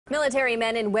Military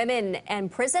men and women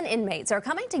and prison inmates are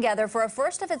coming together for a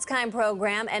first-of-its-kind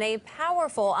program and a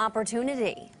powerful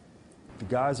opportunity. The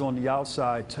guys on the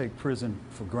outside take prison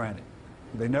for granted.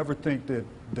 They never think that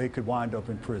they could wind up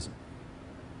in prison.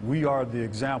 We are the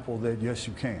example that, yes,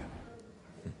 you can.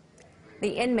 The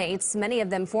inmates, many of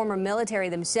them former military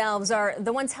themselves, are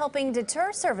the ones helping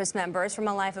deter service members from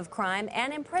a life of crime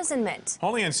and imprisonment.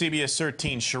 Only on CBS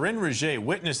 13, Sharon Roget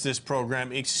witnessed this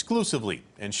program exclusively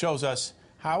and shows us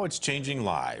how it's changing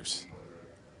lives.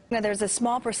 Now, there's a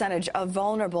small percentage of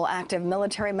vulnerable active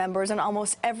military members on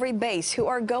almost every base who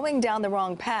are going down the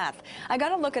wrong path. I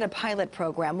got a look at a pilot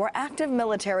program where active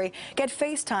military get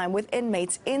FaceTime with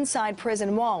inmates inside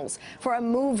prison walls for a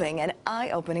moving and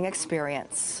eye-opening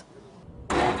experience.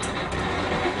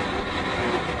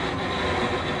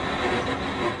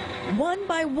 One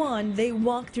by one, they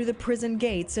walk through the prison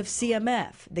gates of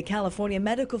CMF, the California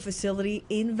medical facility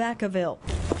in Vacaville.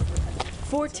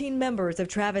 14 members of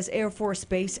Travis Air Force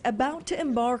Base about to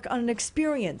embark on an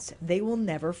experience they will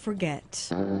never forget.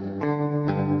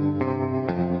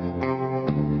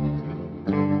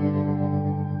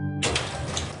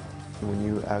 When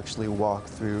you actually walk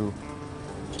through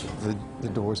the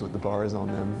doors with the bars on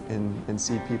them and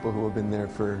see people who have been there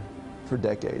for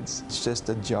decades, it's just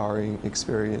a jarring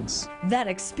experience. That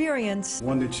experience,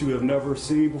 One that you have never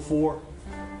seen before,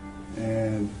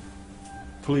 and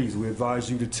please, we advise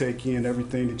you to take in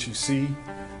everything that you see,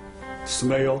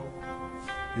 smell,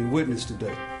 and witness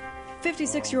today.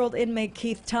 56-year-old inmate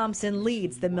Keith Thompson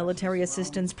leads the military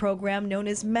assistance program known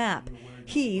as MAP.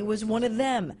 He was one of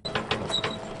them.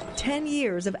 10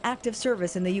 years of active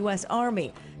service in the U.S.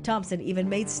 Army. Thompson even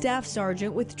made staff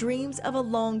sergeant with dreams of a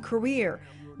long career.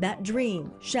 That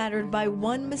dream shattered by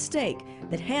one mistake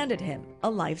that handed him a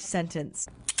life sentence.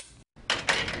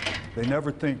 They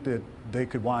never think that they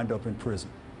could wind up in prison.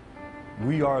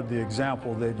 We are the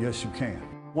example that, yes, you can.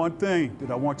 One thing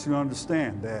that I want you to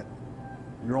understand, that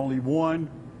you're only one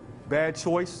bad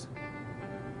choice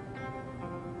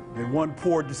and one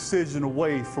poor decision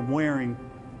away from wearing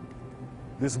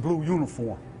this blue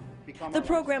uniform. The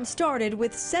program started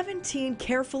with 17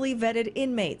 carefully vetted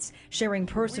inmates sharing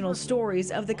personal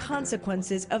stories of the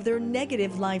consequences of their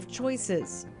negative life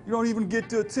choices. You don't even get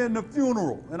to attend the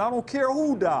funeral, and I don't care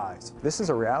who dies. This is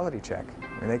a reality check.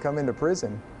 When they come into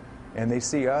prison and they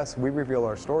see us, we reveal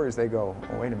our stories, they go,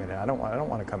 oh, wait a minute, I don't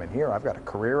want to come in here. I've got a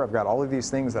career, I've got all of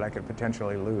these things that I could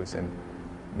potentially lose, and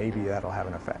maybe that'll have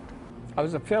an effect. I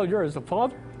was a failure as a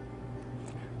father,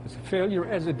 I was a failure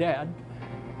as a dad,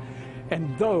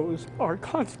 and those are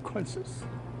consequences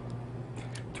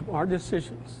to our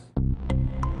decisions.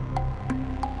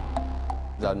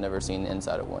 I've never seen the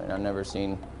inside of one. I've never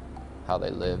seen how they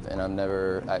live, and I've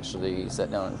never actually sat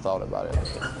down and thought about it.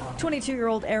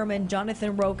 22-year-old Airman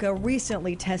Jonathan Roca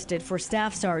recently tested for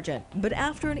staff sergeant, but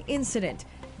after an incident,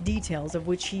 details of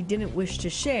which he didn't wish to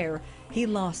share, he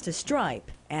lost a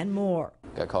stripe and more.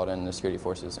 Got called in the security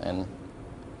forces and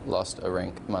lost a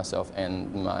rank myself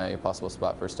and my possible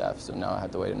spot for staff, so now I have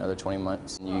to wait another 20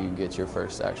 months. You get your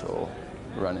first actual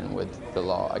run-in with the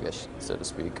law, I guess, so to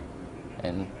speak,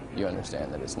 and you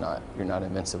understand that you're not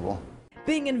invincible.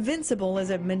 Being invincible is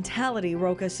a mentality,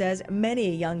 Roca says,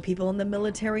 many young people in the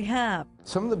military have.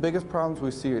 Some of the biggest problems we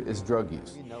see is drug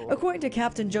use. According to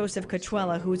Captain Joseph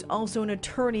Cachuela, who's also an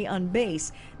attorney on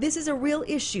base, this is a real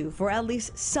issue for at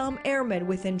least some airmen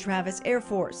within Travis Air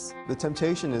Force. The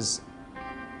temptation is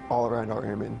all around our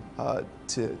airmen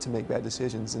to make bad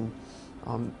decisions, and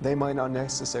they might not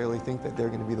necessarily think that they're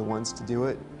going to be the ones to do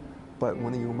it, but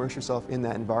when you immerse yourself in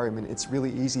that environment, it's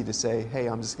really easy to say, hey,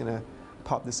 I'm just going to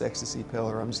pop this ecstasy pill,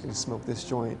 or I'm just going to smoke this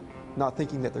joint, not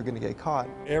thinking that they're going to get caught.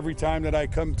 Every time that I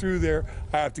come through there,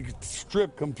 I have to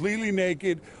strip completely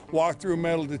naked, walk through a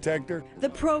metal detector. The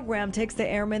program takes the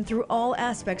airmen through all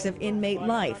aspects of inmate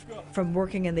life, from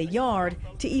working in the yard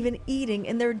to even eating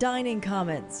in their dining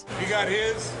commons. You got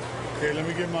his? Okay, let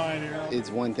me get mine here. It's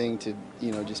one thing to,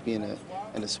 just be in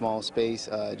a small space,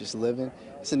 just living.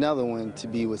 It's another one to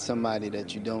be with somebody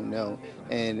that you don't know,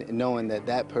 and knowing that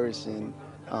that person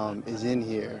is in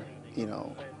here,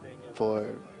 for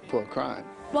a crime.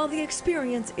 While the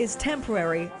experience is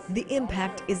temporary, the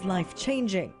impact is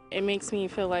life-changing. It makes me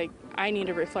feel like I need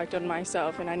to reflect on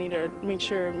myself, and I need to make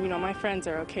sure, my friends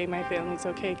are okay, my family's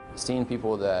okay. Seeing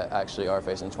people that actually are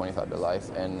facing 25 to life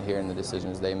and hearing the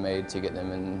decisions they made to get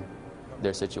them in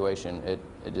their situation, it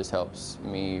just helps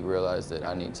me realize that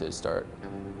I need to start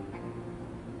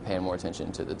paying more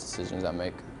attention to the decisions I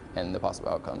make and the possible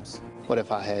outcomes. What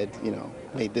if I had,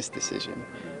 made this decision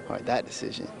or that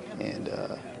decision, and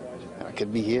I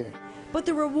could be here? But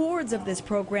the rewards of this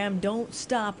program don't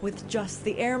stop with just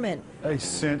the airmen. A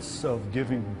sense of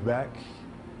giving back,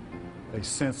 a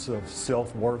sense of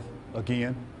self-worth,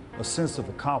 again, a sense of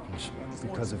accomplishment.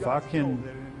 Because if I can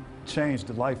change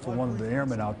the life of one of the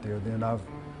airmen out there, then I've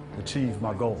achieved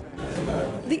my goal.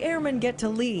 The airmen get to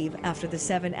leave after the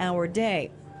 7-hour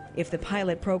day. If the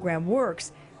pilot program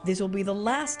works, this will be the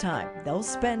last time they'll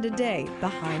spend a day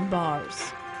behind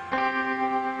bars.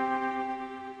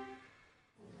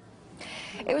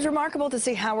 It was remarkable to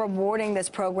see how rewarding this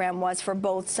program was for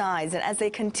both sides. And as they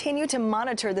continue to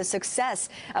monitor the success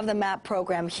of the MAP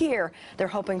program here, they're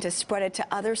hoping to spread it to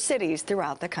other cities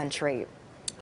throughout the country.